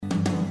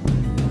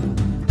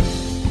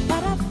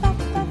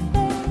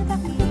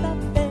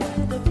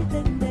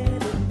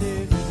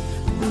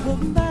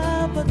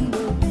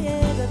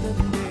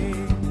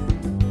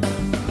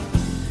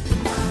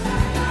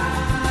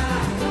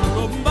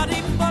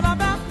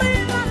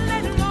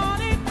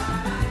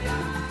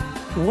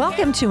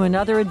Welcome to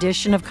another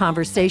edition of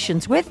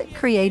Conversations with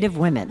Creative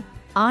Women.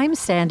 I'm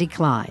Sandy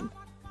Klein.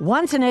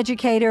 Once an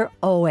educator,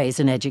 always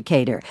an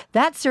educator.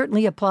 That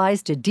certainly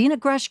applies to Dina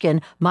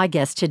Grushkin, my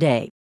guest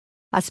today.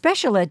 A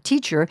special ed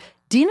teacher,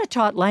 Dina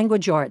taught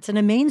language arts in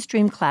a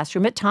mainstream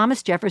classroom at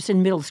Thomas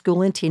Jefferson Middle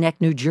School in Teaneck,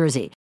 New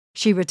Jersey.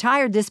 She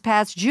retired this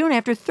past June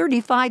after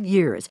 35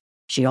 years.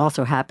 She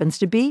also happens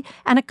to be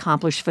an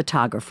accomplished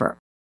photographer.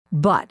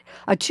 But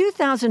a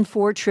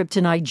 2004 trip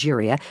to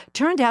Nigeria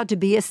turned out to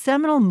be a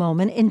seminal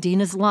moment in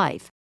Dina's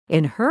life.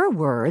 In her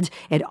words,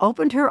 it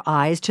opened her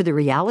eyes to the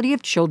reality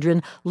of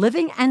children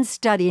living and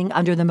studying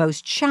under the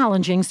most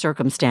challenging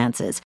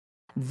circumstances.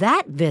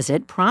 That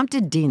visit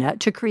prompted Dina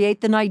to create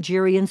the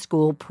Nigerian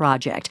School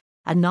Project,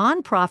 a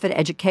nonprofit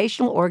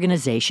educational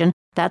organization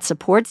that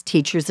supports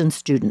teachers and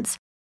students.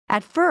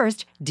 At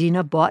first,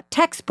 Dina bought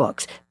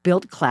textbooks,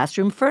 built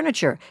classroom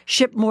furniture,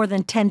 shipped more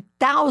than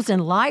 10,000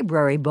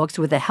 library books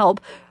with the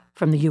help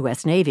from the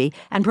U.S. Navy,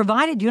 and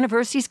provided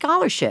university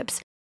scholarships.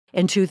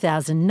 In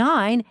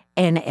 2009,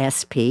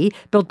 NSP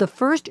built the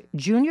first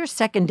junior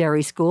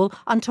secondary school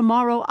on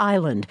Tomorrow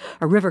Island,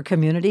 a river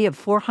community of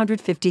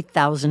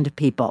 450,000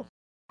 people.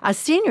 A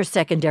senior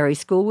secondary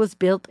school was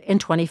built in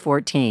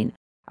 2014,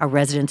 a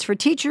residence for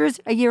teachers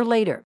a year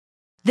later.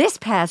 This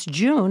past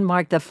June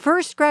marked the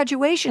first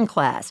graduation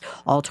class.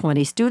 All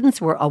 20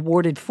 students were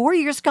awarded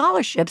 4-year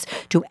scholarships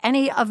to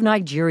any of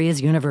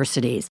Nigeria's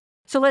universities.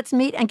 So let's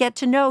meet and get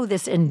to know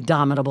this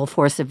indomitable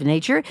force of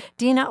nature.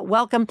 Dina,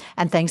 welcome,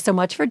 and thanks so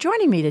much for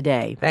joining me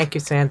today. Thank you,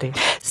 Sandy.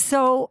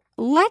 So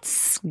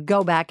let's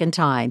go back in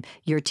time.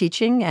 You're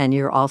teaching and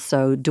you're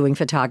also doing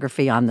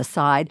photography on the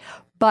side.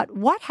 But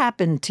what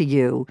happened to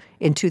you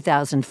in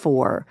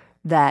 2004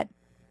 that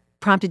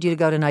prompted you to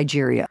go to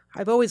Nigeria?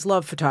 I've always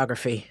loved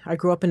photography. I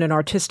grew up in an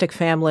artistic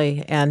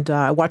family, and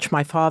I watched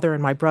my father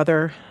and my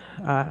brother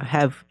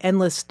have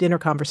endless dinner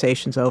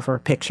conversations over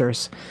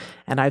pictures,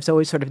 and I was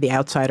always sort of the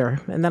outsider.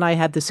 And then I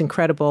had this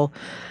incredible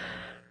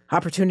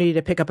opportunity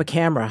to pick up a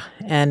camera,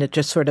 and it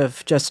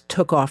just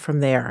took off from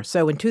there.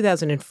 So in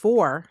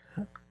 2004,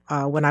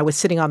 when I was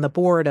sitting on the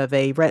board of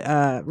a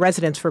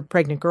residence for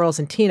pregnant girls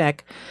in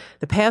Teaneck,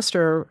 the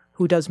pastor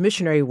who does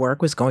missionary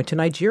work was going to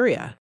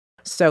Nigeria.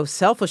 So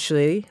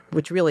selfishly,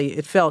 which really,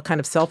 it felt kind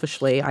of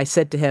selfishly, I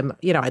said to him,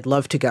 I'd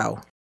love to go.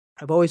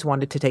 I've always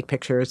wanted to take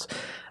pictures,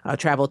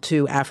 travel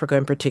to Africa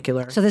in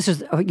particular. So this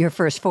was your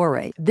first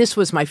foray? This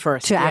was my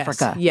first. To yes.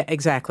 Africa? Yeah,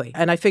 exactly.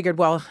 And I figured,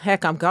 well,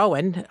 heck, I'm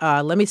going.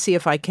 Let me see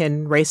if I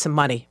can raise some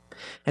money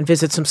and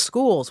visit some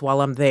schools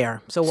while I'm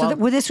there.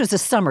 This was a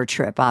summer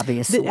trip,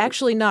 obviously.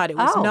 Actually not. It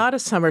was not a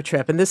summer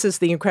trip. And this is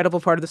the incredible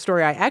part of the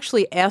story. I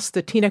actually asked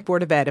the Teaneck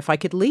Board of Ed if I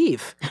could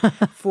leave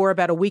for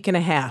about a week and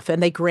a half,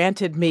 and they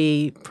granted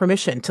me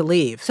permission to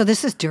leave. So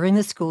this is during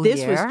the school year?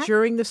 This was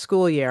during the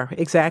school year,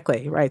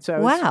 exactly. Right.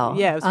 So wow.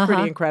 It was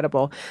pretty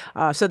incredible.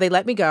 So they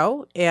let me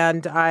go,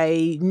 and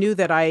I knew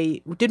that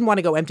I didn't want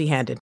to go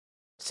empty-handed.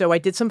 So I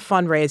did some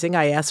fundraising.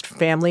 I asked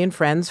family and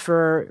friends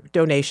for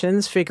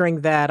donations,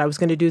 figuring that I was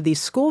going to do these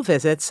school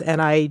visits,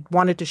 and I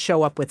wanted to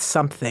show up with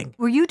something.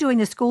 Were you doing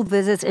the school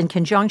visits in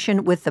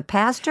conjunction with the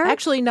pastor?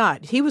 Actually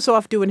not. He was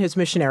off doing his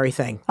missionary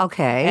thing.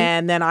 Okay.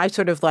 And then I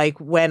sort of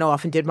went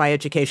off and did my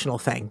educational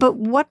thing. But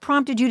what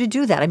prompted you to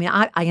do that? I mean,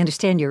 I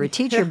understand you're a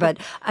teacher, but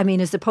I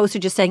mean, as opposed to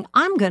just saying,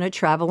 I'm going to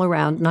travel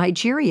around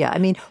Nigeria. I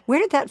mean, where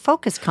did that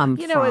focus come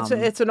from?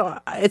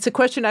 It's a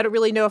question I don't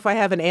really know if I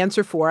have an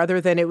answer for,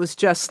 other than it was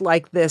just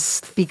like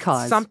this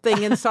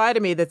something inside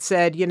of me that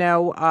said,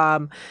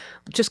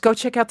 just go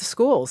check out the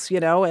schools,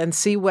 and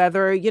see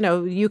whether,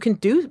 you can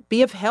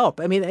be of help.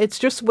 I mean, it's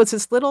just was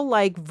this little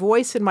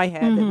voice in my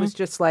head that was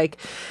just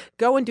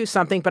go and do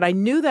something. But I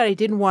knew that I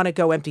didn't want to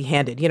go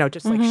empty-handed,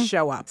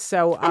 show up.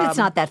 So, and it's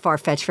not that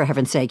far-fetched, for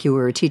heaven's sake. You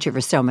were a teacher for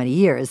so many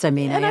years. I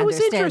mean, and I was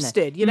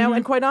interested,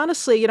 and quite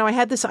honestly, I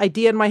had this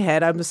idea in my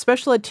head. I'm a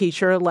special ed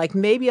teacher.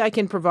 Maybe I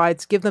can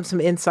give them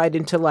some insight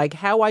into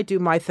how I do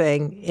my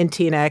thing in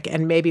Teaneck,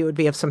 and maybe it would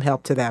be of some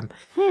help to them.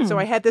 So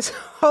I had this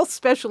whole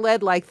special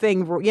ed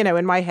thing,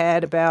 in my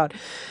head about,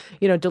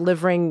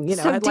 delivering.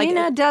 So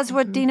Dina does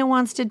what Dina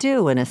wants to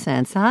do, in a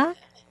sense, huh?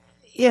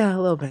 Yeah, a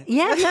little bit.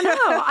 Yeah,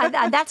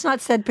 no. That's not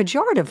said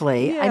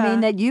pejoratively. Yeah. I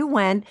mean that you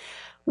went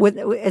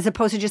as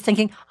opposed to just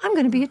thinking, I'm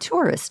going to be a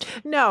tourist.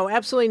 No,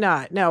 absolutely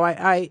not. No,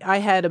 I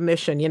had a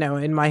mission,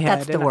 in my head.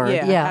 That's the word.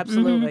 Yeah,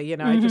 absolutely.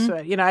 Mm-hmm. I just,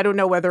 I don't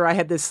know whether I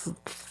had this,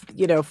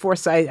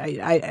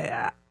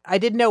 foresight. I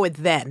didn't know it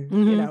then,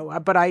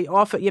 but I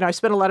often, I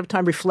spent a lot of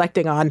time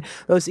reflecting on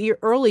those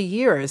early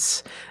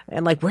years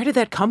and where did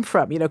that come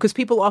from? Because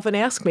people often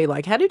ask me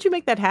how did you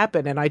make that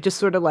happen? And I just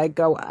sort of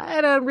go,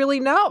 I don't really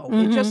know.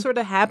 It just sort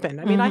of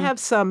happened. I mean, I have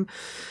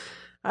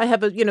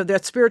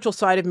that spiritual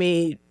side of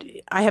me.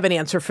 I have an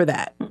answer for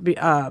that.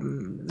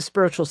 The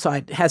spiritual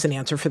side has an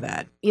answer for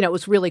that. It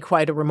was really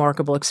quite a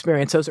remarkable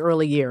experience, those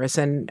early years.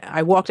 And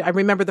I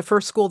remember the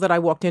first school that I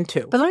walked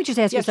into. But let me just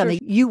ask you something.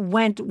 Sure. You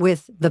went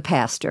with the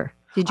pastor.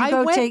 Did you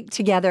go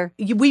together?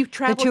 We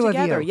traveled the two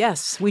together. Of you?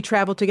 Yes, we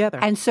traveled together.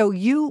 And so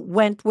you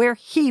went where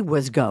he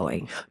was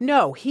going.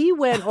 No, he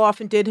went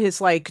off and did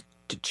his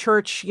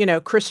church,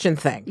 Christian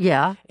thing.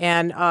 Yeah.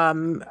 And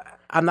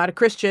I'm not a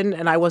Christian,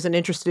 and I wasn't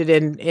interested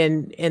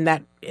in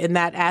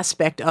that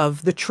aspect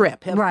of the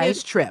trip, of Right.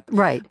 his trip.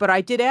 Right. But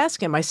I did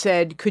ask him. I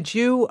said, "Could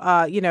you,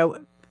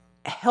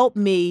 help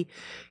me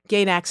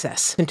gain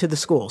access into the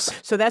schools?"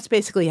 So that's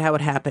basically how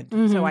it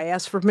happened. So I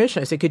asked for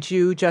permission. I said, "Could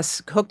you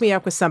just hook me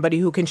up with somebody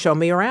who can show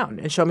me around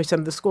and show me some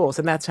of the schools?"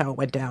 And that's how it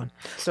went down.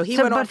 So he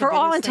went But off for and did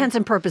all his intents thing.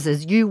 and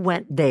purposes, you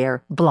went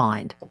there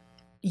blind.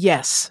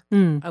 Yes, I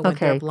went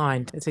okay. there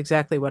blind. It's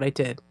exactly what I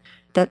did.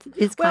 That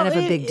is kind of a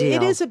Well, big deal.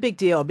 It is a big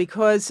deal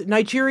because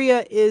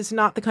Nigeria is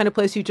not the kind of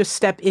place you just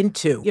step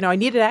into. I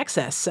needed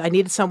access. I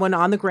needed someone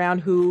on the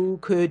ground who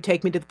could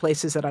take me to the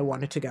places that I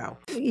wanted to go.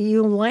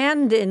 You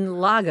land in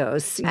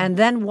Lagos, and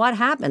then what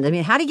happened? I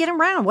mean, how did you get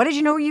around? What did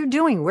you know you were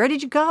doing? Where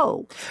did you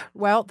go?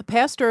 Well, the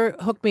pastor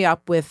hooked me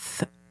up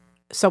with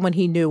someone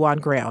he knew on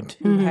ground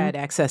who had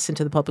access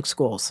into the public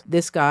schools.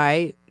 This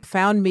guy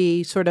found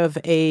me sort of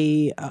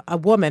a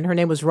woman, her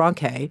name was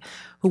Ronke,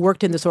 who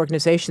worked in this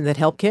organization that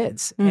helped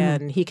kids.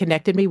 And he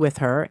connected me with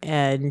her,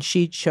 and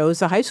she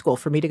chose a high school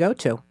for me to go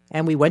to.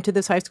 And we went to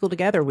this high school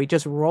together. We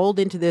just rolled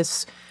into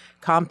this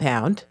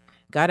compound,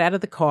 got out of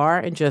the car,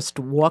 and just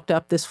walked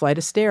up this flight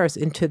of stairs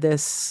into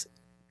this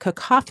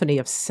cacophony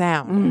of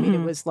sound. I mean,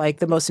 it was like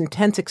the most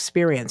intense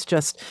experience.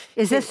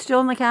 Is this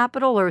still in the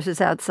capital or is this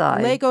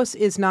outside? Lagos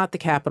is not the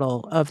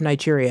capital of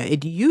Nigeria.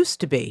 It used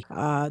to be.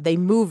 They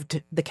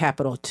moved the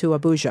capital to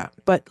Abuja,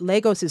 but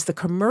Lagos is the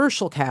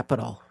commercial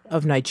capital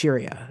of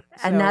Nigeria.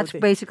 And that's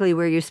basically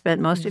where you spent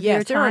most of your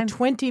Yes, there are time?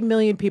 20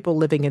 million people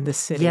living in this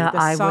city, Yeah,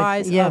 the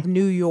size of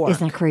New York.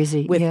 Isn't that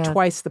crazy? With Yeah.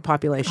 twice the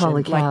population.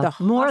 Holy cow.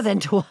 More than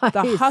twice.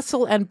 The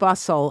hustle and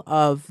bustle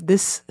of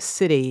this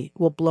city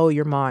will blow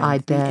your mind. I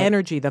The bet.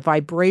 energy, the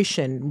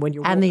vibration when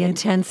you're And the walking-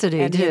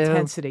 intensity, and too. the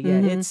intensity.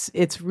 Yeah,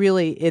 it's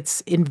really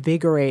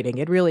invigorating.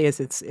 It really is.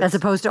 It's As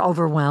opposed to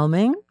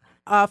overwhelming?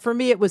 for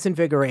me, it was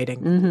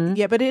invigorating.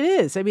 Yeah, but it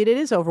is. I mean, it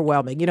is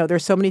overwhelming.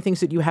 There's so many things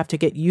that you have to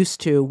get used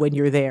to when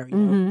you're there.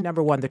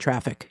 Number one, the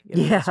traffic.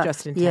 It's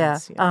just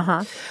intense.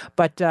 Uh-huh.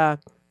 But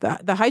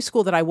the high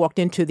school that I walked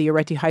into, the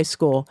Areti High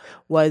School,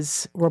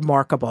 was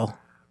remarkable.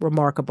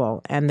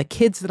 And the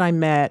kids that I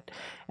met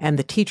and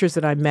the teachers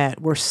that I met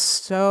were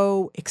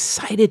so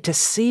excited to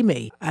see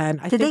me.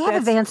 And Did they have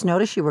advance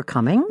notice you were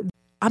coming?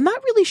 I'm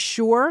not really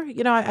sure.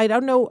 I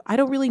don't know. I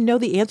don't really know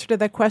the answer to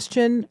that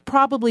question.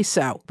 Probably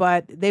so,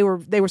 but they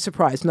were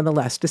surprised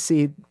nonetheless to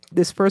see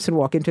this person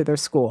walk into their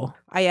school.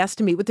 I asked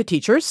to meet with the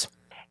teachers,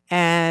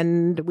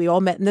 and we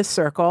all met in this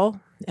circle.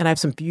 And I have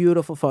some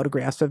beautiful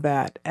photographs of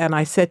that. And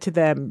I said to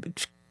them,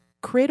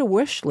 "Create a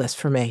wish list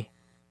for me.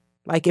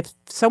 Like if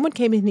someone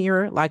came in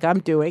here, like I'm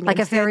doing, Like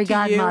and a fairy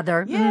said to you-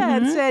 godmother.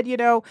 and said,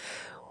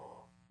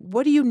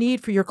 what do you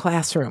need for your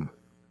classroom?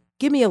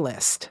 Give me a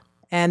list."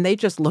 And they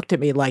just looked at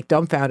me like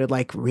dumbfounded,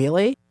 like,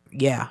 "Really?"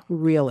 "Yeah,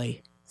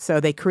 really." So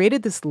they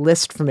created this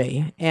list for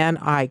me, and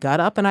I got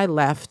up and I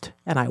left,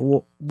 and I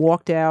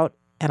walked out,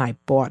 and I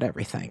bought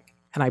everything,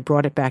 and I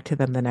brought it back to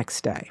them the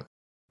next day.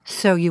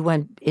 So you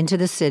went into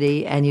the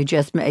city and you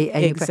just made...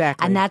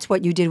 Exactly. And that's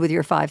what you did with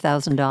your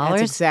 $5,000?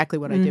 That's exactly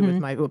what I did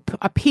with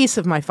a piece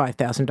of my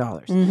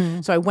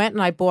 $5,000. So I went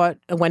and I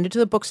went into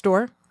the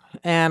bookstore,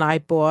 and I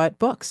bought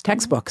books,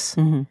 textbooks,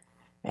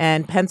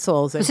 and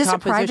pencils and Was this a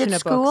composition private of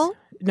school? books.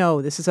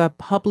 No, this is a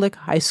public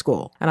high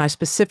school. And I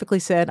specifically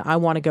said, I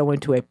want to go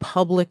into a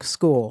public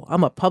school.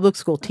 I'm a public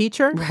school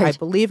teacher. I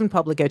believe in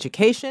public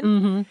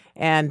education.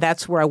 And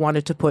that's where I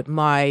wanted to put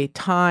my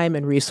time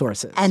and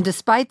resources. And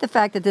despite the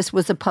fact that this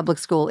was a public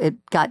school, it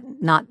got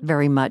not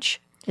very much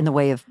in the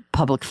way of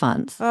public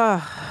funds.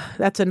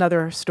 That's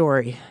another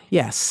story.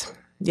 Yes,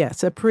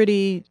 a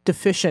pretty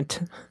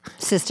deficient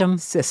System?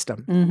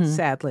 system,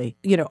 sadly.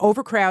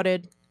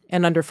 Overcrowded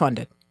and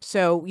underfunded.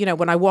 So,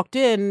 when I walked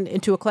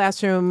into a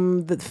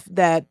classroom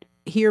that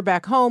here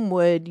back home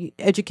would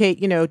educate,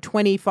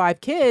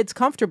 25 kids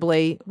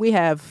comfortably, we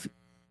have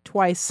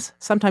twice,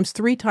 sometimes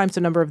 3 times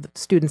the number of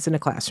students in a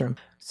classroom.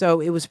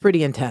 So it was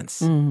pretty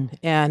intense.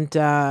 And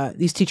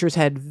these teachers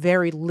had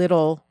very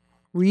little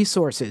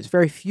resources,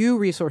 very few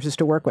resources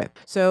to work with.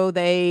 So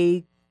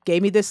they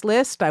gave me this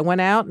list. I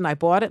went out and I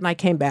bought it and I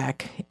came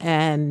back.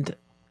 And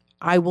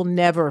I will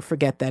never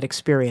forget that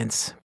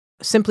experience.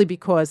 Simply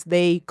because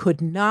they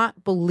could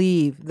not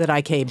believe that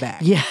I came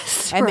back.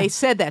 Yes. And they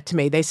said that to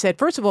me. They said,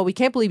 first of all, we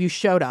can't believe you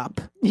showed up.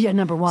 Yeah,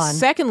 number one.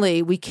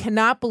 Secondly, we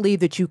cannot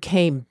believe that you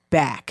came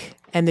back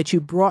and that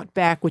you brought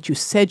back what you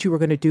said you were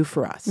going to do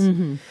for us.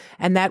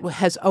 And that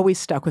has always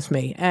stuck with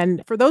me.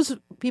 And for those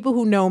people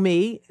who know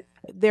me,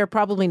 they're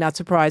probably not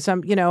surprised.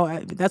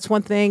 That's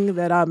one thing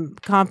that I'm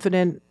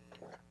confident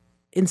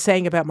in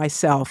saying about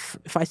myself.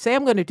 If I say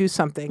I'm going to do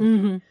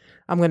something,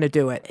 I'm going to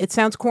do it. It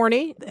sounds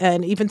corny,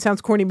 and even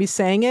sounds corny me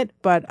saying it,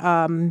 but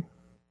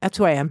that's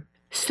who I am.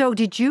 So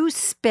did you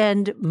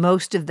spend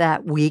most of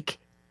that week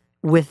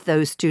with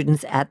those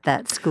students at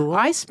that school?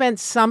 I spent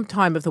some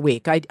time of the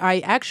week. I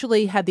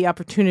actually had the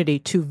opportunity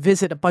to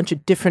visit a bunch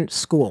of different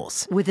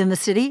schools. Within the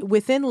city?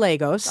 Within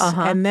Lagos,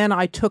 and then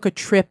I took a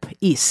trip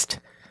east.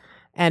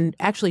 and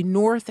actually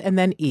north and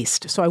then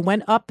east. So I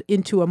went up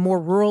into a more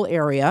rural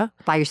area.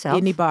 By yourself?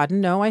 In Ibadan.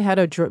 No, I had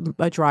a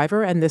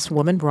driver and this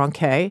woman,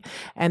 Bronque.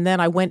 And then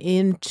I went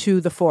into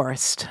the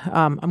forest.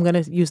 I'm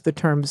going to use the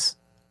terms.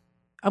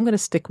 I'm going to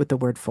stick with the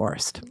word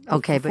forest.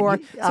 Okay, so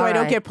I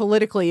don't get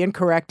politically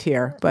incorrect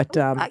here. But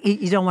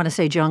you don't want to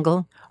say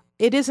jungle?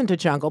 It isn't a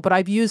jungle, but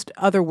I've used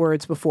other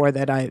words before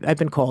that I've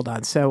been called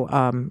on. So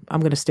I'm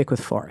going to stick with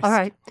forest. All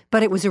right.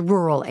 But it was a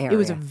rural area. It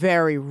was a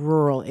very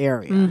rural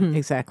area.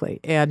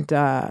 Exactly. And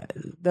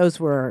those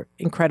were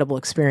incredible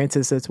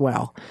experiences as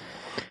well.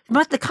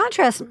 But the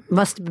contrast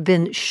must have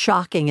been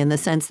shocking in the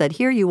sense that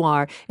here you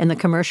are in the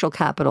commercial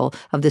capital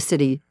of the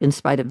city, in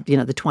spite of,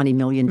 the 20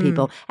 million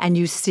people, and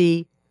you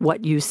see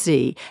what you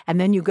see.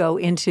 And then you go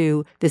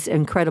into this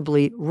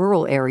incredibly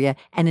rural area,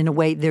 and in a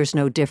way, there's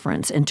no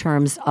difference in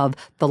terms of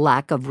the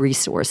lack of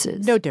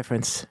resources. No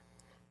difference.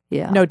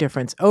 Yeah. No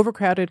difference.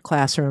 Overcrowded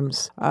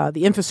classrooms.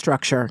 The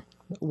infrastructure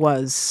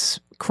was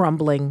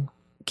crumbling.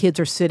 Kids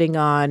are sitting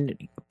on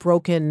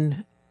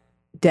broken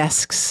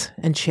desks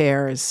and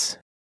chairs.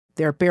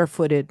 They're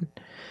barefooted.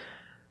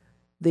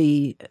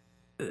 The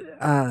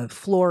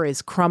floor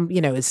is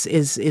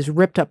is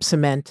ripped up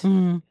cement.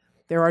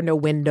 There are no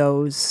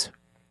windows.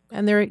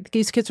 And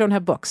these kids don't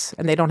have books,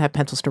 and they don't have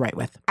pencils to write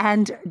with.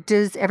 And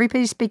does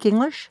everybody speak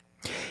English?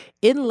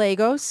 In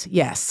Lagos,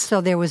 yes.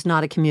 So there was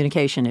not a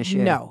communication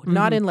issue? No,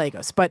 not in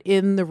Lagos. But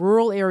in the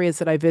rural areas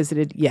that I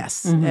visited,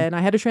 yes. And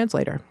I had a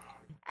translator.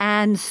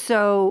 And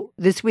so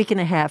this week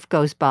and a half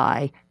goes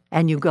by,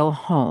 and you go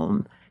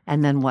home.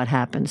 And then what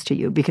happens to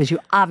you? Because you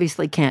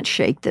obviously can't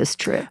shake this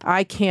trip.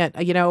 I can't.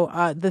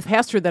 The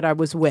pastor that I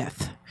was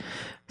with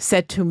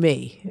said to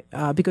me,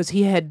 because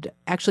he had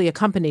actually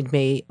accompanied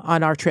me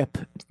on our trip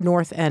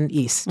north and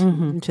east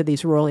into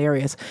these rural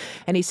areas.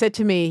 And he said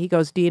to me, he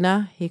goes,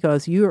 Dina, he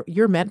goes,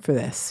 you're meant for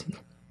this.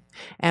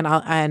 And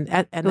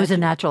it was a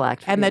natural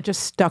act. And that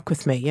just stuck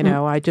with me.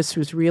 I just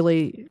was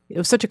really, it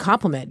was such a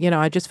compliment.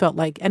 I just felt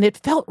like, and it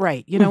felt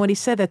right. When he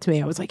said that to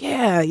me, I was like,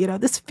 yeah,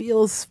 this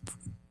feels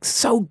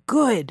so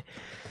good.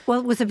 Well,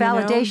 it was a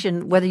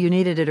validation whether you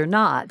needed it or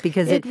not,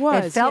 because it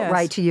felt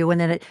right to you,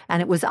 and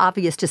it was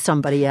obvious to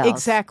somebody else.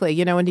 Exactly,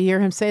 and to hear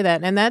him say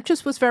that, and that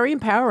just was very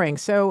empowering.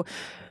 So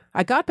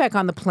I got back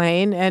on the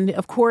plane, and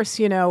of course,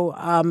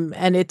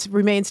 and it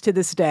remains to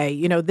this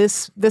day,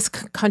 this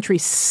country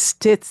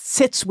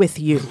sits with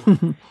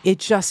you. It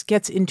just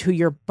gets into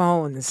your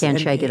bones. Can't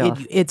shake it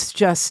off.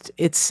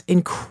 It's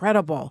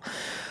incredible,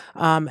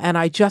 and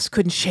I just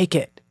couldn't shake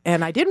it.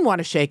 And I didn't want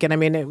to shake it. I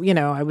mean,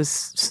 I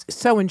was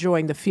so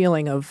enjoying the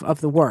feeling of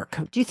the work.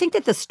 Do you think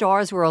that the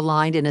stars were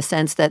aligned in a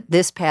sense that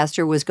this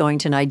pastor was going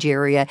to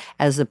Nigeria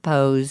as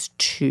opposed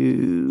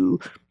to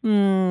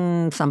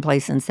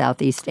someplace in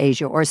Southeast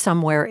Asia or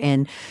somewhere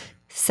in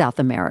South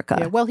America?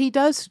 Yeah, well, he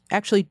does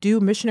actually do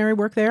missionary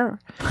work there.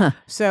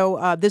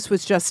 So this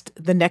was just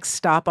the next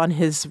stop on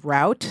his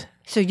route.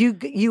 So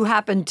you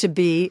happened to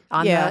be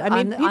on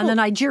the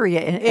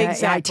Nigeria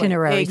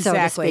itinerary, so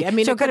to speak. I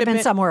mean, so it could have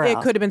been somewhere else.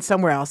 It could have been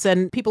somewhere else.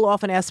 And people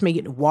often ask me,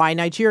 why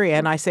Nigeria?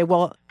 And I say,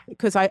 well,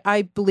 because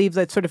I believe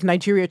that sort of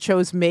Nigeria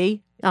chose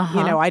me.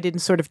 I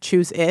didn't sort of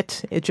choose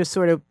it. It just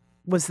sort of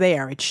was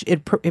there.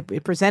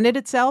 It presented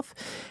itself,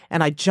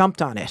 and I jumped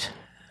on it.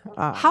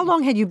 How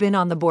long had you been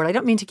on the board? I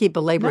don't mean to keep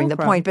belaboring the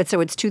point, but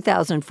so it's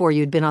 2004.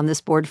 You'd been on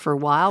this board for a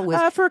while?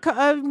 For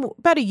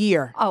about a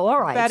year. Oh, all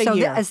right. About a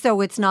year.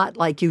 So it's not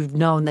like you've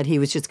known that he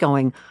was just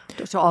going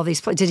to all these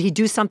places. Did he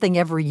do something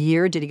every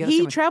year? Did he go?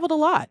 He traveled a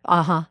lot.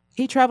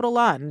 He traveled a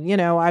lot.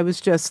 And, I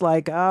was just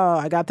like, oh,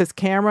 I got this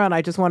camera and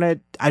I just want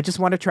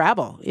to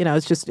travel.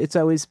 It's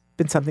always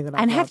been something that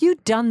I And love. have you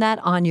done that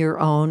on your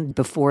own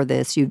before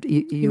this? You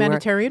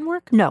Humanitarian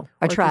work? No,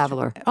 a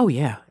traveler. Oh,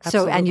 yeah.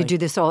 Absolutely. So, and you do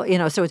this all,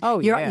 so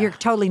you're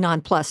totally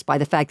nonplussed by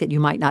the fact that you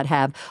might not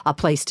have a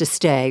place to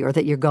stay or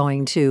that you're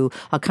going to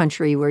a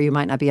country where you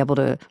might not be able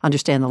to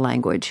understand the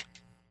language.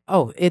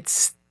 Oh,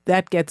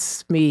 that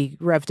gets me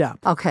revved up.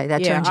 Okay,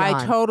 that turns you on.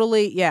 I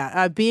totally,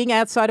 being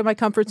outside of my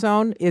comfort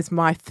zone is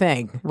my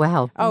thing.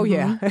 Wow. Oh,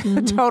 yeah,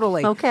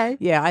 totally. Okay.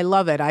 Yeah, I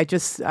love it.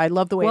 I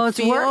love the way it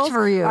feels. Well, it's worked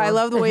for you. I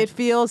love the way it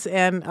feels,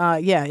 and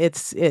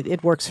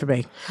it works for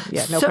me.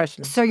 Yeah, no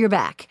question. So you're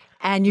back.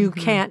 And you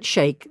can't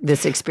shake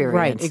this experience.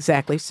 Right,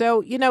 exactly.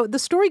 So, the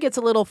story gets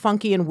a little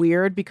funky and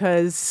weird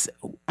because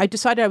I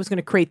decided I was going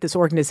to create this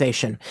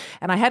organization.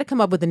 And I had to come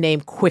up with a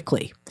name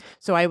quickly.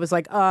 So I was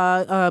like,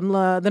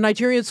 the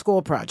Nigerian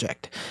School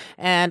Project.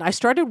 And I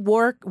started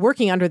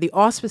working under the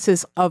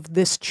auspices of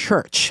this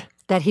church.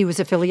 That he was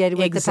affiliated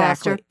with, the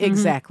pastor?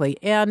 Exactly.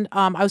 And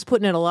I was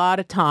putting in a lot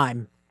of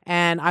time.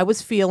 And I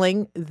was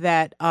feeling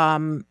that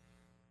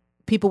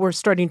people were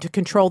starting to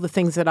control the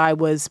things that I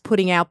was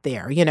putting out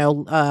there,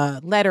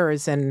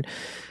 letters and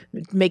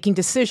making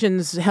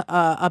decisions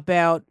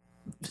about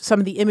some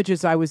of the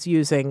images I was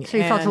using. So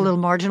you felt a little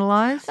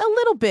marginalized? A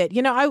little bit.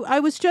 I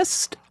was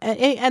just,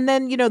 and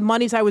then, the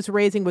monies I was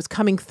raising was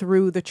coming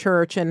through the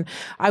church. And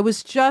I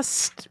was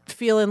just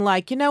feeling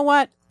like, you know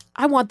what?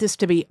 I want this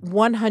to be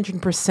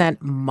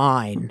 100%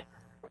 mine.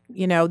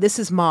 This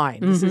is mine.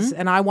 This is,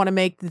 and I want to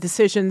make the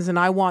decisions, and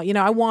I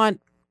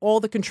want all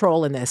the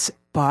control in this.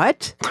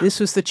 But this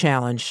was the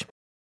challenge.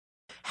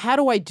 How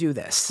do I do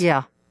this?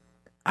 Yeah.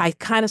 I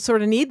kind of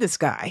sort of need this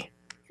guy,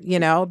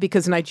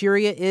 because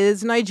Nigeria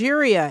is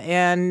Nigeria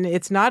and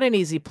it's not an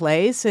easy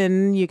place.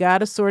 And you got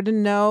to sort of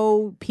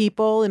know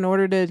people in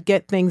order to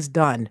get things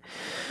done.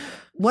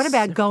 What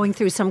about going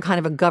through some kind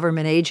of a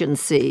government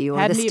agency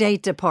or the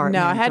State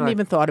Department? No, I hadn't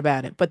even thought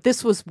about it. But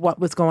this was what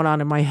was going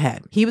on in my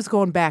head. He was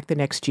going back the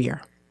next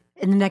year.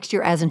 In the next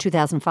year, as in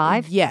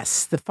 2005?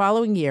 Yes, the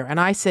following year. And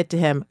I said to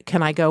him,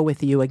 can I go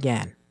with you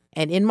again?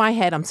 And in my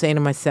head, I'm saying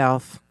to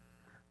myself,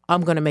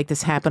 I'm going to make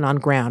this happen on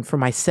ground for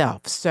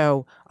myself.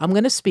 So I'm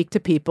going to speak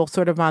to people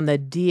sort of on the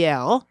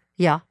DL.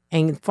 Yeah.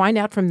 And find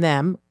out from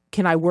them,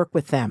 can I work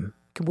with them?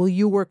 Will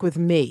you work with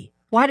me?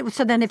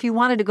 So then if you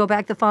wanted to go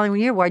back the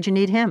following year, why'd you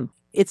need him?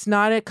 It's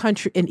not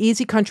an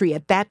easy country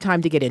at that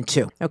time to get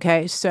into.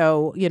 Okay.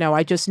 So,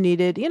 I just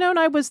needed, and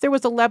there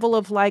was a level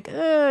of like,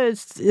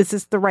 is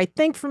this the right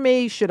thing for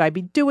me? Should I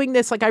be doing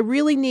this? Like, I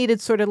really needed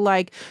sort of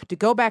like to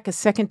go back a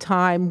second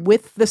time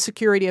with the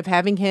security of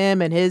having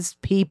him and his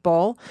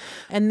people.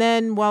 And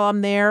then while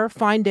I'm there,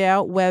 find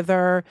out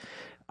whether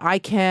I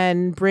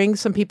can bring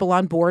some people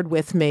on board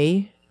with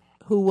me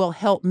who will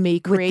help me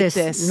create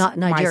this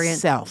Nigerian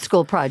myself.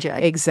 School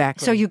project.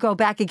 Exactly. So you go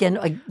back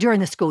again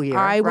during the school year,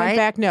 I right?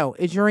 went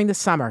back, during the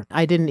summer.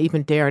 I didn't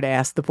even dare to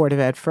ask the Board of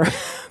Ed for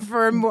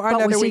another week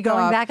But was he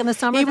going back in the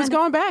summer? He was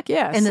going back,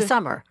 yes. In the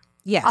summer?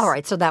 Yes. All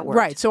right, so that worked.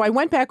 Right, so I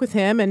went back with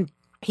him and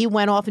he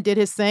went off and did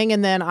his thing,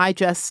 and then I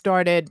just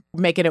started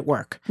making it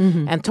work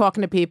and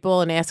talking to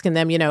people and asking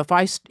them,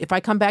 if I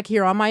come back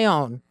here on my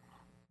own,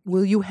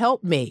 will you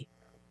help me?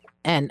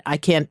 And I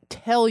can't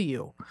tell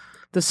you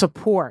the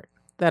support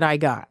that I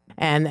got.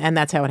 And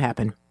that's how it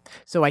happened.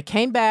 So I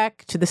came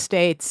back to the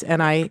States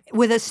and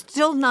with a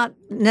still not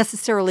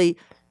necessarily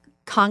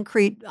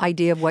concrete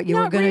idea of what you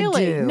were going to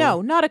do.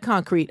 No, not a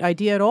concrete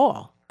idea at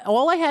all.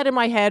 All I had in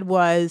my head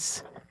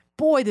was,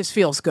 boy, this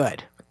feels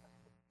good.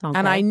 Okay.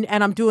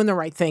 And I'm doing the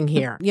right thing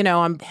here.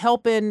 I'm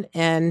helping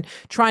and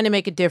trying to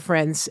make a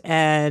difference,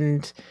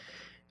 and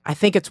I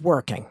think it's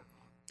working.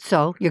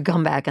 So you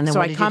come back, and then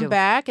what did you do? So I come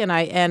back, and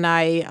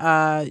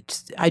I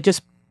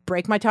just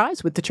break my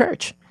ties with the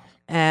church.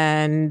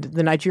 And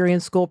the Nigerian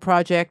School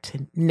Project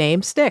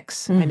name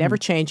sticks. I never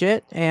change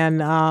it,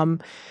 and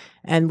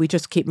we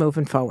just keep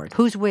moving forward.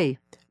 Who's we?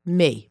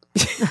 Me.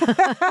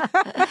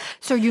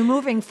 So you're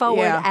moving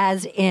forward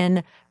as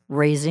in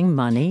raising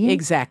money?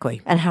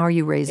 Exactly. And how are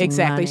you raising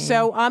money?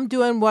 So I'm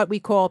doing what we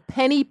call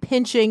penny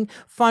pinching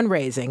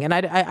fundraising. And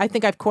I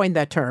think I've coined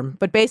that term.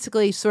 But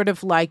basically sort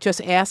of like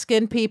just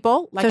asking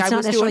people like I was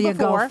doing before. So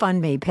it's not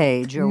necessarily a GoFundMe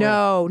page? Or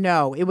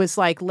No. It was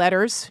like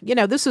letters.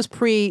 This was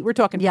we're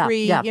talking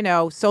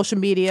social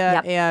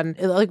media. And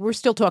like we're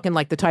still talking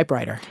like the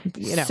typewriter.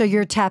 So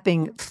you're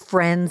tapping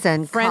friends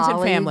and colleagues?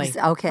 And family.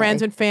 Okay.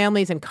 Friends and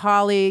families and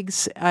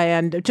colleagues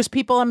and just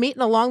people I'm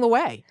meeting along the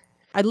way.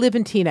 I live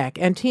in Teaneck,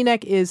 and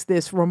Teaneck is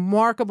this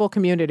remarkable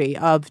community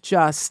of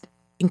just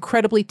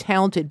incredibly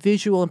talented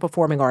visual and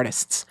performing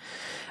artists.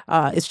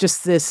 It's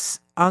just this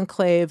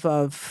enclave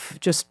of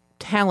just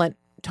talent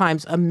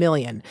times a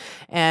million.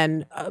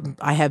 And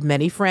I have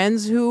many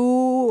friends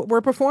who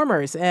were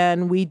performers,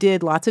 and we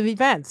did lots of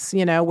events,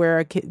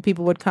 where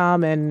people would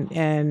come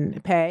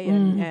and pay,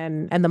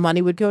 and the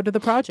money would go to the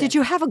project. Did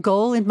you have a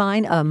goal in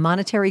mind, a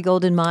monetary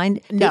goal in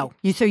mind? No.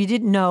 So you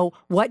didn't know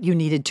what you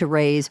needed to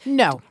raise?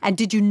 No. And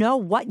did you know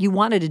what you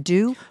wanted to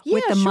do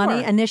with the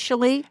money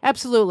initially?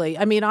 Absolutely.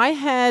 I mean, I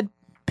had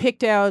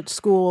picked out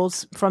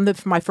schools from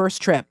my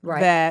first trip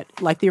that,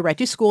 like the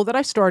Eretti school that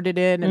I started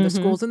in, and the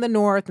schools in the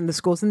north and the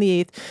schools in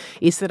the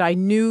east that I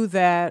knew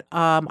that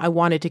I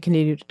wanted to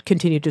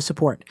continue to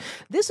support.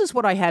 This is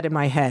what I had in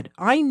my head.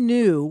 I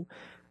knew,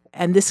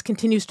 and this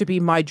continues to be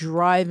my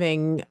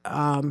driving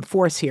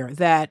force here,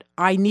 that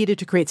I needed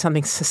to create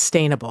something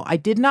sustainable. I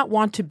did not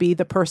want to be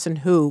the person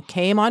who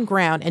came on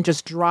ground and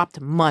just dropped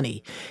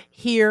money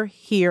here,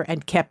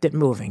 and kept it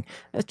moving.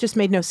 That just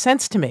made no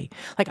sense to me.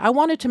 Like, I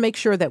wanted to make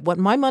sure that what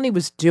my money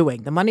was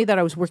doing, the money that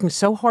I was working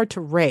so hard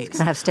to raise,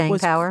 have staying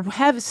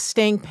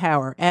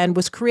power, and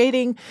was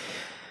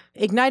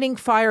igniting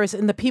fires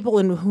in the people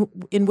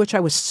in which I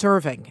was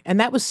serving.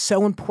 And that was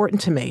so important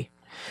to me.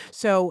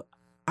 So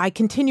I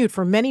continued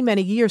for many,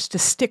 many years to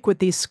stick with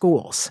these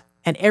schools.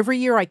 And every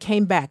year I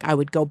came back, I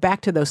would go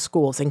back to those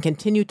schools and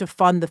continue to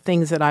fund the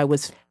things that I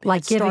was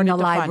like giving the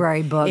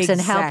library books and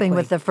helping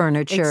with the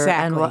furniture.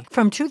 Exactly. And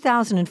from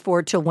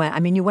 2004 till when? I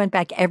mean, you went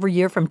back every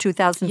year from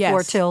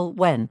 2004 till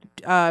when?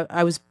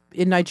 I was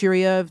in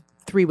Nigeria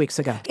 3 weeks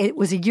ago. It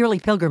was a yearly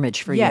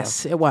pilgrimage for you.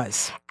 Yes, it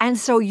was. And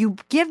so you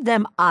give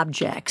them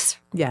objects.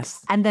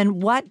 Yes. And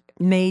then what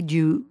made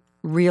you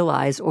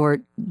realize or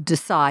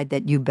decide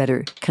that you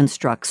better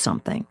construct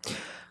something?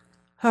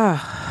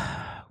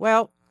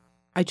 Well,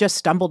 I just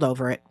stumbled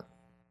over it.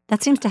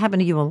 That seems to happen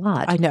to you a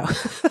lot. I know.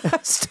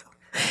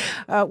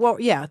 Well,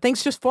 yeah,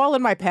 things just fall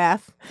in my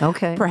path.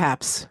 Okay.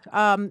 Perhaps.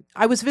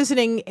 I was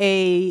visiting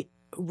a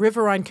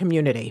riverine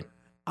community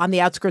on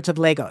the outskirts of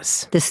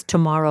Lagos. This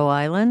Tomorrow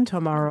Island?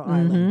 Tomorrow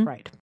Island,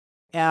 right.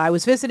 I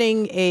was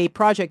visiting a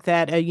project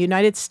that a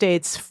United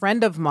States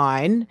friend of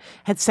mine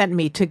had sent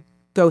me to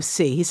go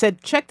see. He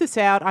said, check this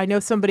out. I know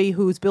somebody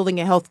who's building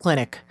a health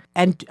clinic,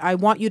 and I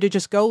want you to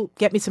just go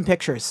get me some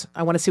pictures.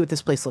 I want to see what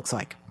this place looks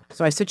like.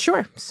 So I said,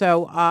 sure.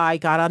 So I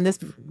got on this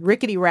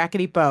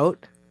rickety-rackety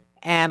boat,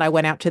 and I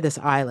went out to this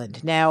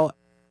island. Now,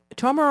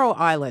 Tomorrow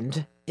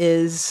Island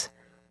is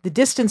the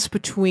distance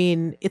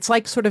between, it's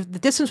like sort of the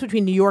distance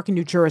between New York and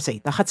New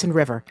Jersey, the Hudson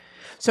River.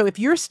 So if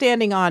you're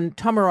standing on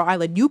Tomorrow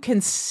Island, you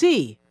can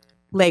see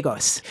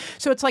Lagos.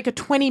 So it's like a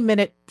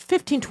 20-minute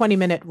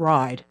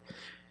ride.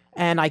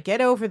 And I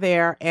get over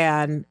there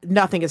and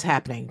nothing is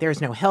happening.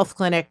 There's no health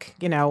clinic.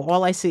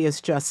 All I see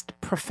is just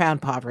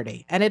profound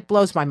poverty. And it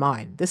blows my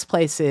mind. This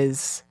place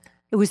is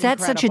Was that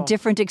such a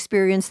different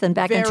experience than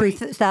back in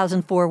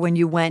 2004 when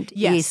you went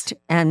east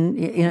and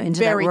into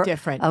very that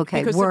different?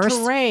 Okay, because worse.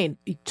 The terrain,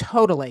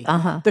 totally.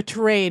 The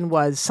terrain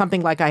was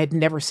something like I had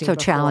never seen So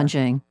before.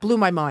 challenging. Blew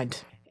my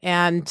mind.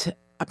 And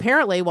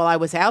apparently, while I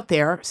was out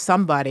there,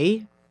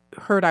 somebody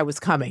heard I was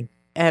coming,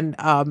 and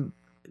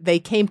they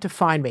came to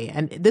find me.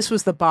 And this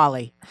was the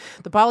Bali.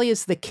 The Bali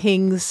is the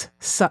king's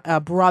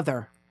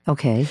brother.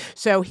 Okay.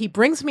 So he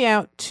brings me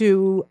out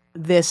to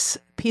this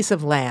piece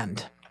of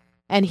land.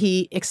 And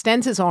he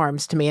extends his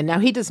arms to me. And now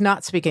he does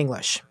not speak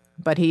English,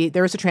 but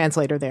there is a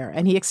translator there.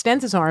 And he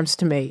extends his arms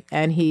to me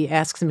and he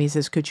asks me, he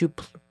says, could you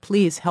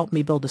please help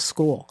me build a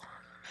school?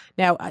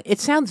 Now, it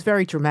sounds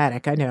very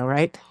dramatic, I know,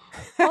 right?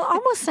 Well, it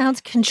almost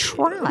sounds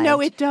contrived. No,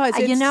 it does.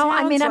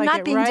 I'm like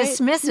not being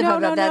dismissive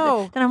of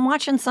that. That I'm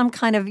watching some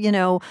kind of,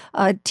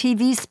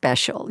 TV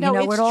special,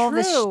 it's where all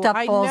this true.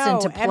 stuff falls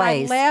into place. And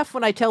I laugh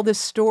when I tell this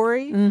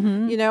story,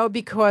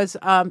 because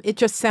it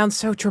just sounds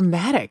so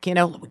dramatic, and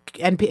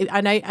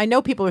I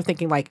know people are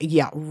thinking like,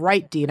 yeah,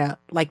 right, Dina,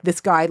 like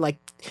this guy, like,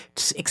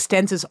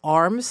 extends his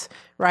arms,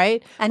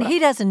 right? And he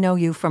doesn't know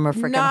you from a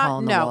freaking hole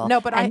in the wall.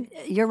 No,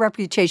 but your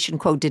reputation,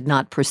 quote, did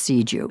not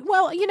precede you.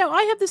 Well,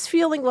 I have this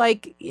feeling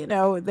like,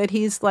 that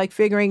he's like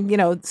figuring,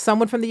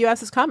 someone from the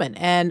U.S. is coming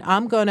and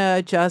I'm going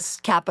to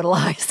just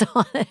capitalize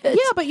on it. Yeah,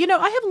 but,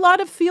 I have a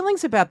lot of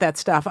feelings about that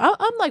stuff.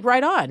 I'm like,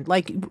 right on.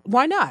 Like,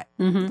 why not?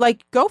 Mm-hmm.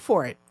 Like, go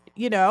for it.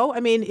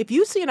 If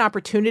you see an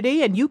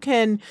opportunity and you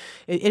can,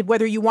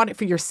 whether you want it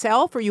for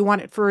yourself or you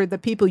want it for the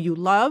people you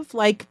love,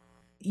 like,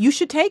 you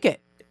should take it.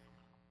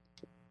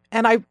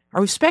 And I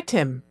respect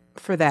him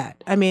for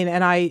that.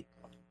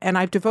 And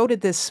I've devoted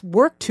this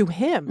work to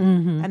him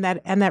and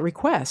that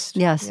request.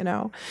 Yes.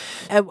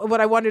 What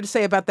I wanted to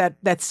say about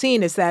that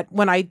scene is that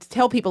when I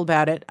tell people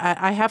about it,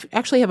 I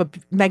actually have a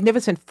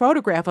magnificent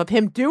photograph of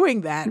him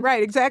doing that.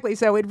 Right, exactly.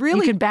 So it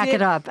really you can back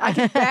it up. I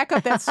can back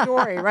up that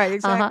story. Right,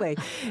 exactly.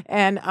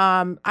 And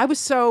I was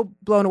so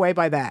blown away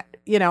by that.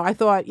 I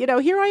thought,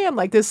 here I am,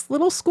 like this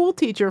little school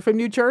teacher from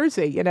New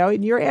Jersey,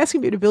 and you're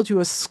asking me to build you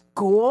a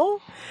school?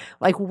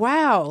 Like,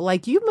 wow,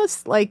 like you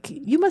must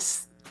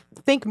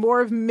think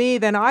more of me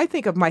than I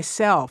think of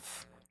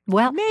myself.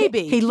 Well,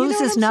 maybe. He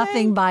loses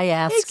nothing by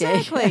asking.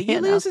 Exactly. He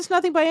loses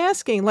nothing by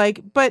asking.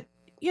 But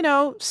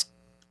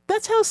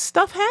that's how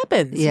stuff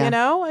happens,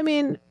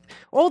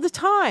 all the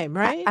time,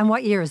 right? And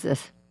what year is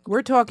this?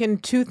 We're talking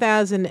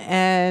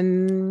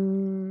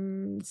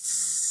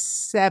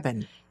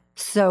 2007.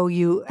 So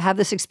you have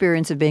this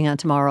experience of being on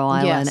Tomorrow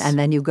Island, and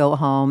then you go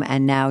home,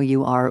 and now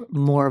you are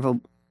more of a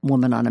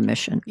woman on a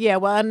mission. Yeah,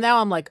 well, now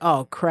I'm like,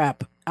 oh,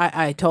 crap.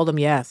 I told him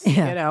yes.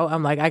 Yeah.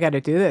 I'm like, I got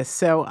to do this.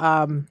 So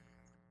I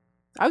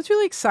was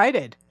really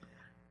excited.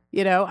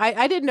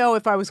 I didn't know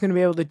if I was going to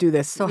be able to do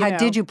this. So how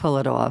did you pull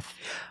it off?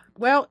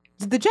 Well,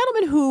 the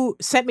gentleman who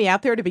sent me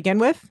out there to begin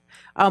with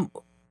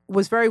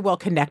was very well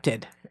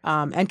connected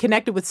and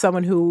connected with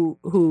someone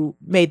who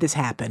made this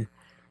happen.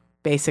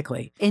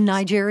 Basically, in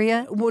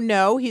Nigeria? Well,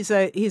 no, he's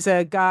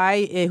a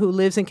guy who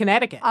lives in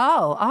Connecticut.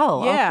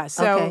 Oh, yeah.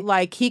 So,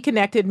 like, he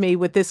connected me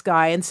with this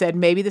guy and said,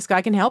 maybe this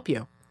guy can help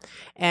you.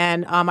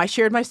 And I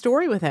shared my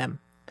story with him,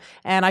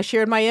 and I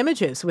shared my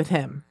images with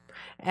him,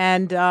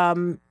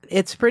 and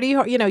it's pretty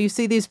hard. You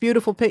see these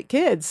beautiful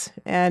kids,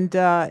 and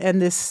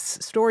this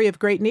story of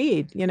great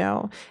need.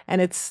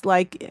 And it's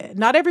like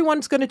not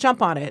everyone's going to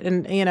jump on it.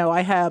 And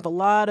I have a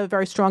lot of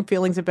very strong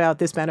feelings about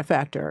this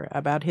benefactor,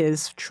 about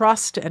his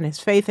trust and his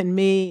faith in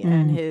me,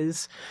 and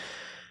his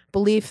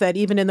belief that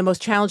even in the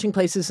most challenging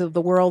places of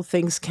the world,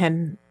 things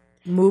can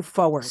move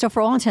forward. So,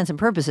 for all intents and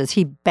purposes,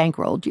 he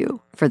bankrolled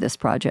you for this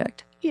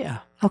project. Yeah.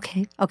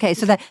 Okay.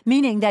 So that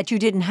meaning that you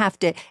didn't have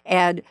to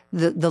add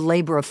the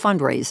labor of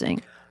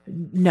fundraising.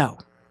 No.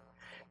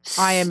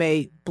 I am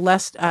a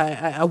blessed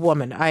a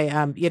woman. I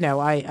am,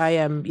 I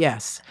am,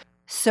 yes.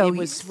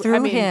 So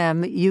through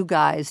him, you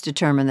guys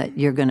determined that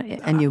you're going to,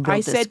 and you built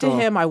this school. I said to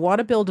him, I want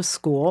to build a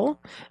school,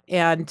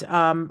 and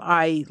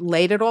I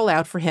laid it all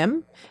out for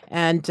him,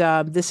 and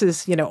this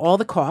is, all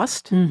the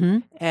cost,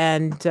 and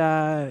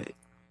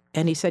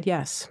he said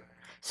yes.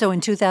 So in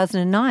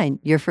 2009,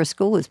 your first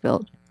school was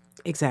built.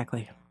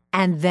 Exactly.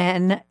 And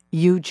then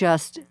you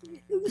just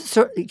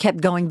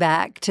kept going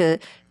back to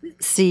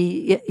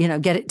see,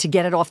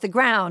 get it off the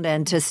ground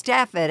and to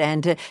staff it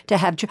and to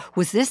have.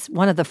 Was this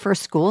one of the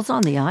first schools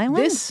on the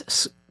island?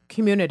 This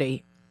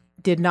community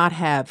did not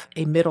have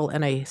a middle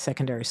and a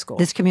secondary school.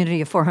 This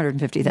community of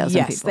 450,000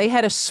 yes, people. they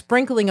had a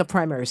sprinkling of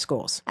primary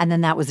schools. And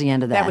then that was the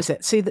end of that. That was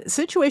it. See, the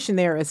situation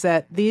there is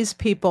that these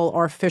people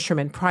are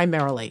fishermen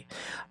primarily.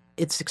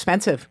 It's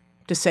expensive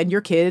to send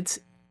your kids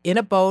in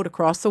a boat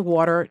across the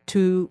water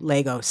to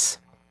Lagos.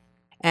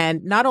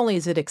 And not only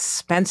is it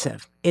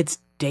expensive, it's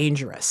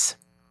dangerous.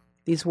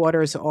 These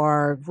waters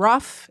are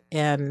rough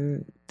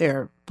and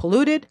they're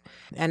polluted,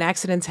 and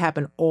accidents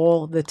happen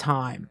all the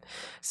time.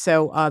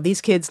 So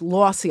these kids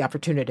lost the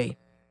opportunity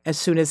as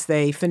soon as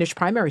they finished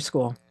primary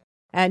school.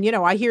 And,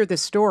 I hear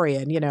this story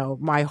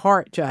and, my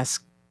heart just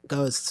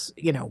goes,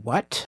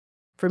 what?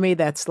 For me,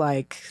 that's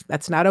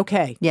not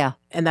okay. Yeah.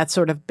 And that's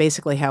sort of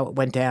basically how it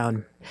went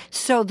down.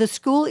 So the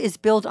school is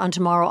built on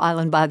Tomorrow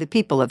Island by the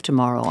people of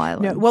Tomorrow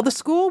Island. No, well, the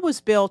school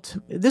was built,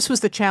 this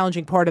was the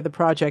challenging part of the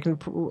project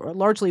and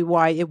largely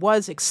why it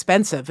was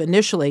expensive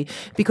initially,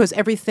 because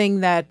everything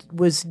that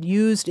was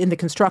used in the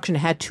construction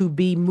had to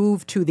be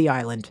moved to the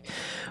island.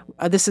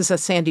 This is a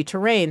sandy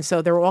terrain,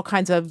 so there were all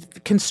kinds of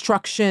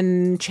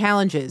construction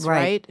challenges,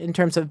 right? In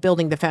terms of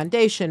building the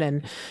foundation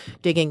and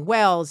digging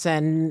wells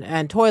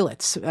and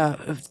toilets,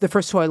 the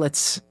first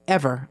toilets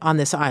ever on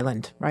this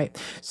island,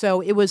 right?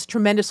 So it was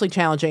tremendously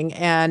challenging.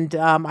 And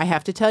I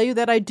have to tell you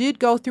that I did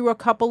go through a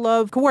couple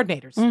of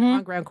coordinators,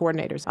 on-ground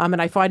coordinators. And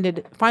I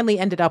finally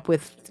ended up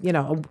with,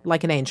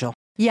 like an angel.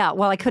 Yeah,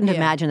 well, I couldn't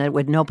imagine that it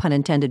would, no pun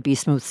intended, be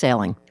smooth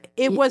sailing.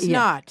 It was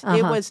not.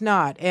 It was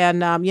not.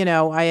 And,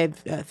 I had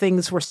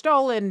things were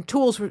stolen,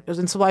 tools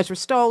and supplies were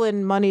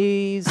stolen,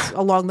 monies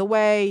along the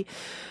way,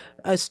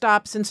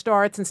 stops and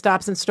starts.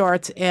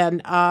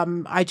 And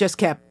I just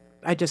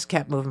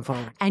kept moving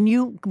forward. And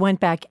you went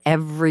back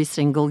every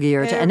single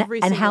year.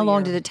 And how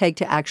long did it take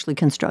to actually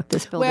construct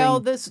this building?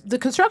 Well, the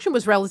construction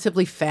was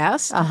relatively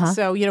fast.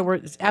 So,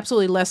 we're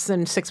absolutely less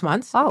than 6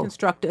 months to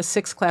construct a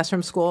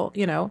 6-classroom school,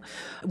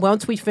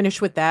 Once we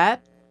finished with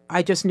that,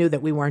 I just knew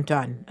that we weren't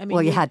done. I mean,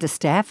 well, you had to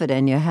staff it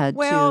and you had to...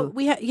 Well,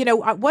 we had,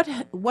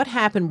 what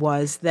happened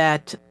was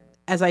that,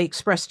 as I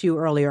expressed to you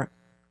earlier,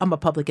 I'm a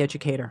public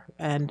educator,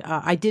 and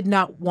I did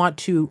not want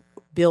to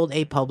build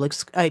a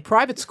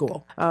private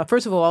school.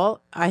 First of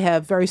all, I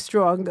have very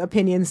strong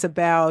opinions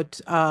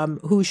about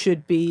who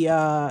should be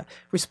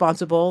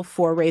responsible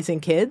for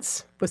raising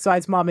kids,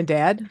 besides mom and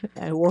dad,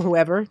 or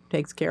whoever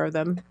takes care of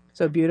them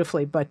so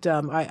beautifully. But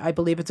I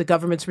believe it's a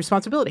government's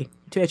responsibility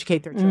to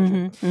educate their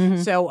children.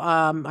 So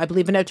I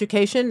believe in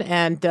education,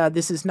 and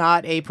this is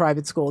not a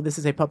private school. This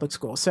is a public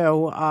school.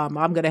 So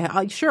I'm going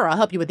to, sure, I'll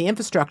help you with the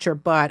infrastructure,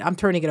 but I'm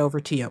turning it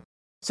over to you.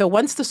 So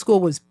once the school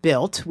was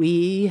built,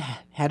 we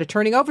had a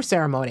turning over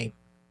ceremony.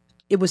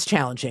 It was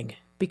challenging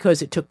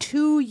because it took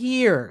 2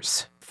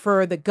 years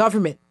for the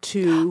government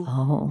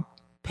to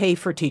pay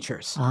for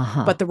teachers.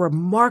 But the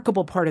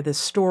remarkable part of this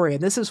story,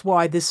 and this is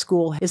why this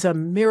school is a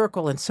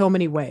miracle in so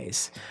many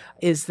ways,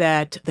 is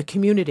that the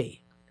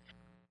community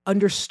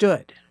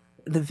understood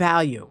the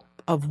value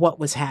of what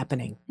was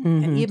happening.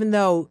 And even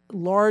though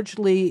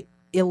largely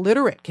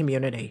illiterate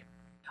community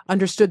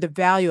understood the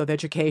value of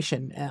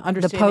education,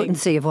 the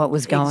potency of what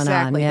was going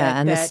on.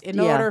 Yeah, that in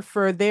order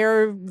for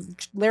their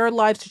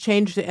lives to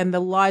change and the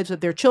lives of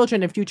their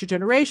children and future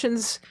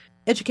generations,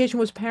 education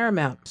was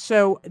paramount.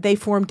 So they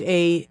formed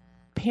a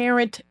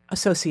parent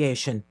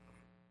association,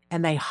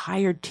 and they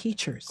hired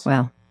teachers.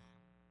 Wow.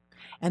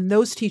 And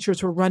those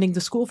teachers were running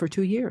the school for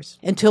 2 years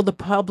until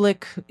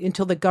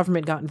the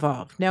government got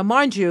involved. Now,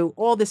 mind you,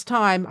 all this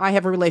time, I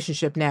have a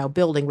relationship now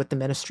building with the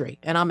ministry,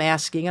 and I'm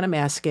asking.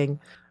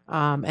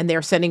 And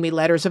they're sending me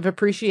letters of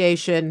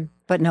appreciation.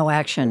 But no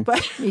action.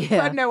 But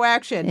no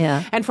action.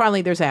 Yeah. And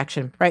finally, there's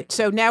action, right?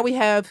 So now we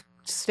have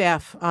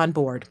staff on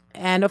board.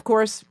 And of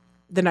course,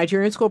 the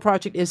Nigerian School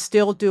Project is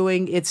still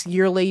doing its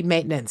yearly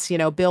maintenance,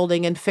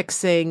 building and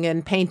fixing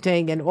and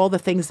painting and all the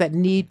things that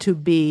need to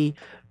be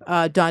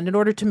done in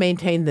order to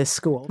maintain this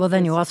school. Well,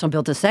 then you also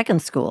built a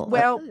second school.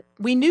 Well,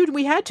 we knew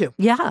we had to.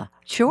 Yeah,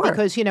 sure.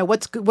 Because,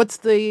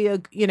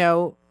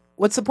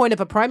 what's the point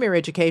of a primary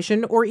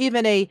education or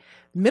even a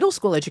middle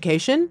school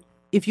education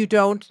if you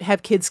don't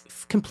have kids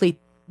complete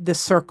the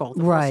circle?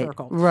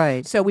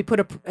 Right. So we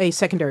put a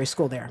secondary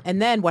school there.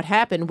 And then what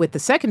happened with the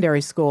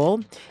secondary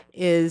school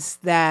is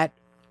that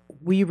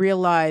we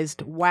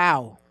realized,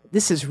 wow,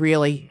 this is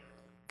really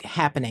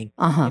happening.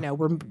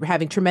 We're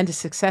having tremendous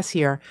success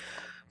here.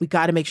 We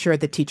got to make sure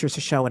that teachers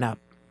are showing up.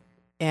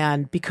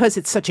 And because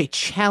it's such a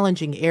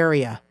challenging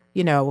area,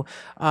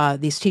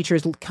 these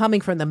teachers coming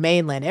from the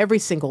mainland every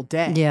single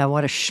day. Yeah,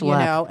 what a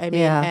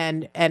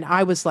schlep. And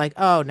I was like,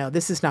 oh, no,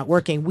 this is not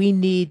working. We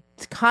need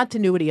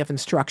continuity of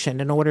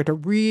instruction in order to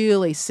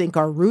really sink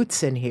our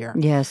roots in here.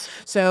 Yes.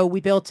 So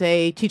we built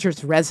a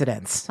teacher's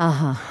residence.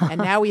 And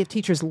now we have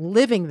teachers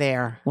living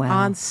there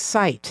on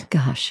site.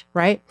 Gosh.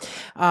 Right?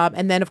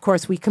 And then, of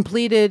course, we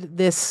completed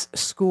this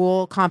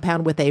school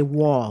compound with a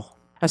wall.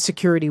 A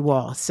security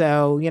wall.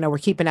 So, we're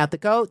keeping out the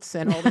goats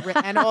and all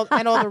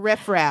the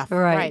riffraff.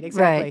 Right,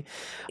 exactly.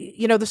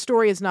 Right. The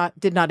story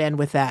did not end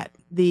with that.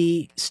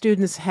 The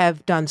students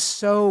have done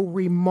so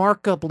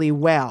remarkably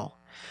well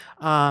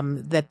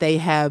that they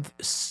have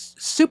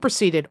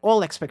superseded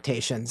all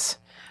expectations.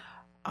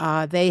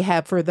 They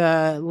have, for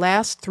the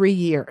last 3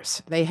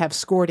 years, they have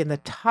scored in the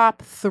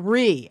top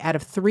 3 out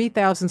of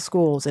 3,000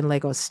 schools in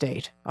Lagos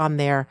State on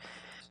their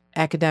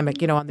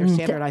academic, on their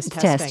standardized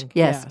testing. Test,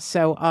 yes. Yeah.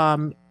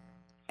 So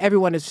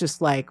everyone is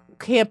just like,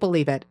 can't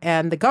believe it.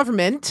 And the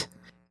government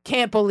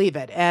can't believe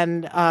it.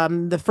 And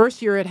the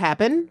first year it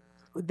happened,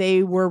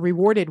 they were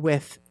rewarded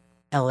with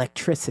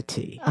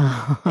electricity.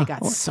 They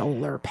got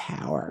solar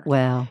power.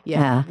 Well,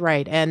 yeah,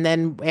 right. And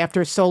then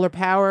after solar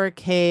power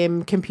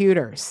came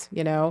computers,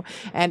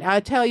 And I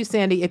tell you,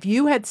 Sandy, if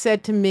you had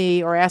said to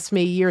me or asked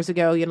me years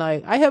ago,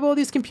 I have all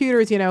these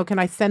computers, can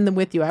I send them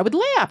with you? I would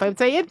laugh. I would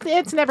say,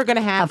 it's never going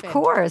to happen. Of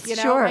course,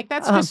 sure. Like,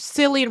 that's just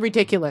silly and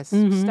ridiculous.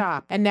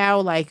 Stop. And now,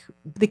 like,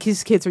 the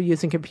kids are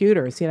using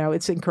computers,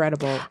 it's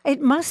incredible.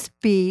 It must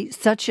be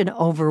such an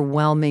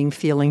overwhelming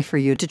feeling for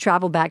you to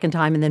travel back in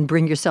time and then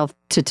bring yourself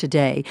to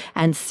today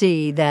and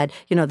see that,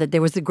 that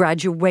there was the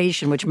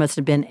graduation, which must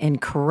have been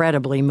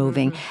incredibly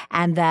moving,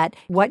 and that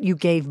what you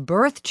gave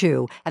birth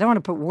to, I don't want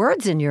to put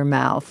words in your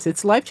mouth.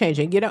 It's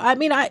life-changing.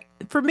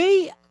 For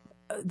me,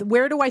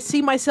 where do I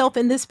see myself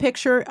in this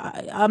picture?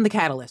 I'm the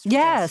catalyst.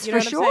 Yes,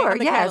 for sure.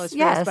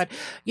 Yes. But,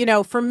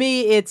 for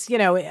me, it's,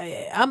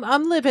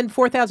 I'm living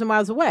 4,000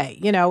 miles away,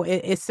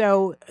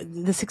 so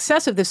the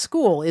success of this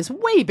school is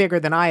way bigger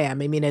than I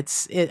am. I mean,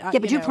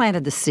 but you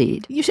planted the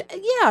seed.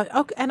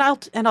 Okay, and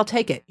I'll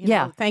take it.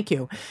 Thank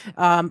you.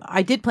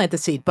 I did plant the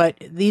seed, but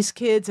these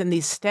kids and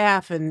these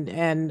staff and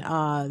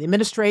the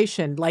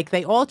administration, like,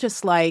 they all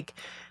just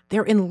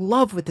they're in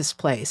love with this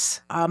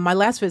place. My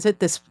last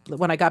visit,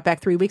 when I got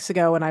back 3 weeks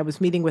ago and I was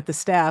meeting with the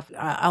staff,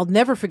 I'll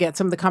never forget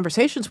some of the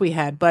conversations we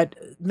had, but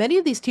many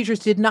of these teachers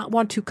did not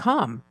want to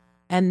come.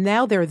 And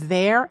now they're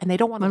there and they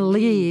don't want to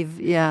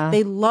leave. Yeah.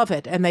 They love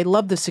it. And they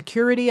love the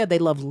security. They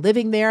love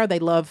living there. They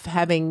love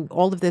having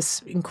all of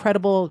this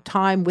incredible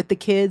time with the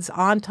kids,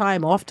 on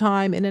time, off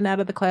time, in and out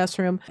of the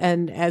classroom.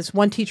 And as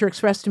one teacher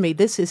expressed to me,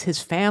 this is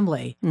his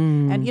family.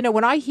 And,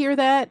 when I hear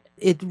that,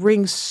 it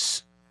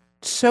rings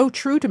so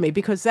true to me,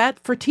 because that,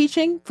 for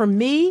teaching, for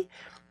me,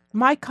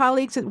 my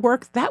colleagues at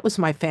work, that was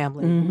my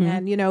family.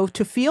 And,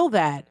 to feel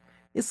that,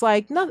 it's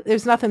like, no,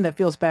 there's nothing that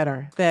feels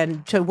better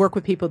than to work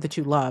with people that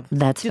you love.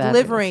 That's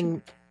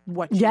delivering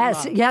what you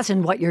love. Yes,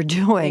 and what you're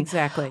doing.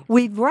 Exactly.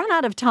 We've run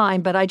out of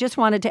time, but I just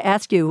wanted to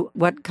ask you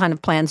what kind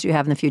of plans you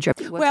have in the future.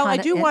 I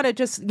do want to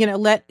just,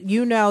 let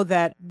you know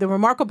that the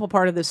remarkable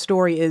part of this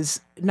story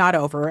is not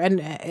over and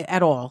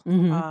at all.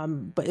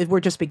 But we're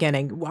just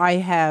beginning. I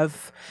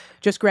have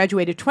just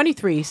graduated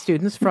 23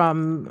 students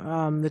from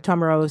the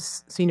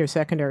Tomarose Senior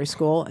Secondary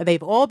School.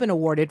 They've all been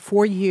awarded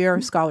 4-year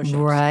scholarships,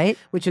 right?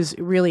 Which is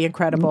really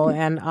incredible.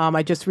 And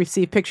I just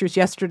received pictures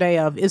yesterday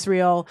of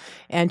Israel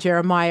and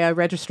Jeremiah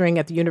registering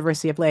at the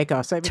University of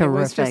Lagos. I mean, terrific. It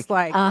was just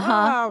like,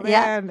 oh,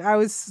 man, I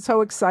was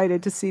so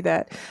excited to see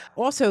that.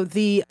 Also,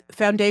 the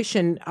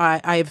foundation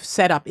I've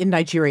set up in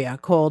Nigeria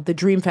called the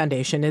Dream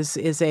Foundation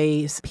is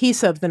a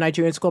piece of the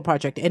Nigerian School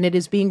Project, and it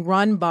is being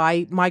run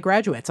by my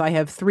graduates. I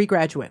have 3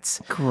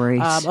 graduates. Great.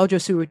 Ojo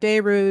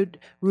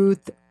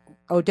Ruth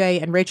O'Day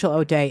and Rachel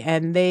O'Day,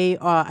 and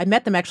I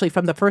met them actually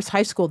from the first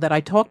high school that I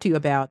talked to you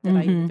about, that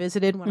I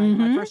visited when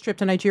my first trip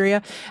to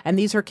Nigeria. And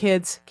these are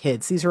kids,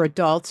 these are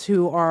adults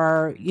who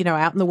are,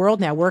 out in the world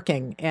now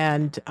working,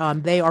 and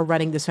they are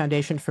running this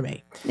foundation for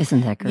me.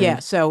 Isn't that great? Yeah,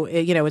 so,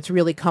 it's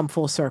really come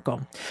full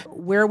circle.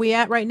 Where are we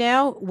at right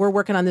now? We're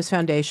working on this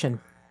foundation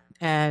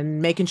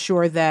and making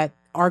sure that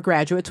our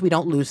graduates, we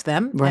don't lose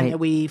them, right, and that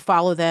we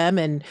follow them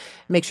and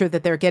make sure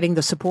that they're getting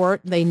the support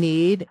they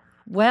need.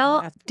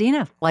 Well,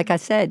 Dina, like I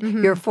said,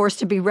 you're a force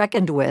to be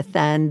reckoned with,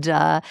 and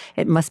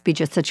it must be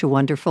just such a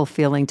wonderful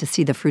feeling to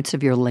see the fruits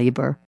of your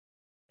labor.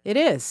 It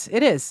is.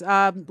 It is.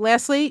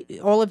 Lastly,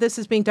 all of this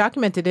is being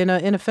documented in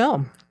a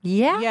film.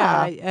 Yeah.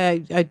 Yeah.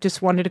 I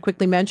just wanted to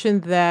quickly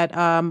mention that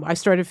I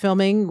started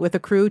filming with a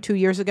crew 2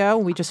 years ago.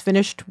 We just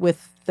finished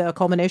with the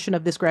culmination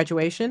of this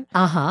graduation.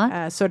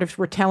 Sort of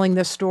we're telling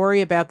this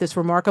story about this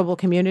remarkable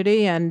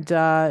community,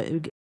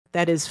 and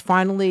that is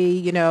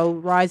finally,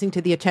 rising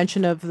to the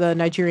attention of the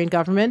Nigerian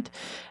government.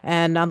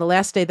 And on the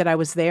last day that I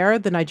was there,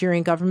 the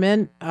Nigerian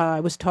government, I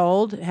was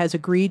told, has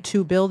agreed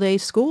to build a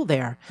school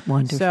there.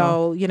 Wonderful.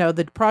 So,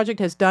 the project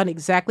has done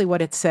exactly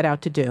what it set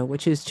out to do,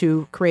 which is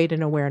to create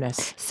an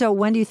awareness. So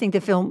when do you think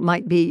the film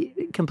might be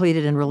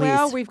completed and released?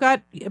 Well, we've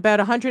got about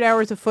 100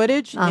 hours of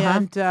footage,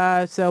 and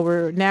so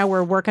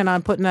we're working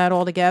on putting that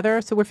all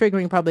together. So we're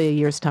figuring probably a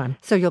year's time.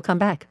 So you'll come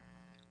back?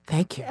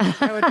 Thank you.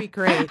 That would be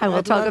great. And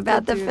we'll talk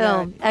about the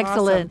film. That.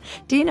 Excellent.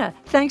 Awesome. Dina,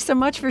 thanks so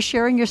much for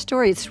sharing your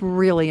story. It's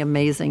really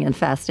amazing and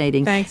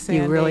fascinating. Thanks,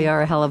 Sandy. You really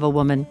are a hell of a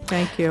woman.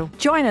 Thank you.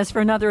 Join us for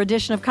another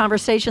edition of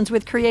Conversations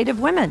with Creative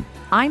Women.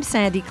 I'm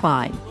Sandy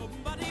Klein.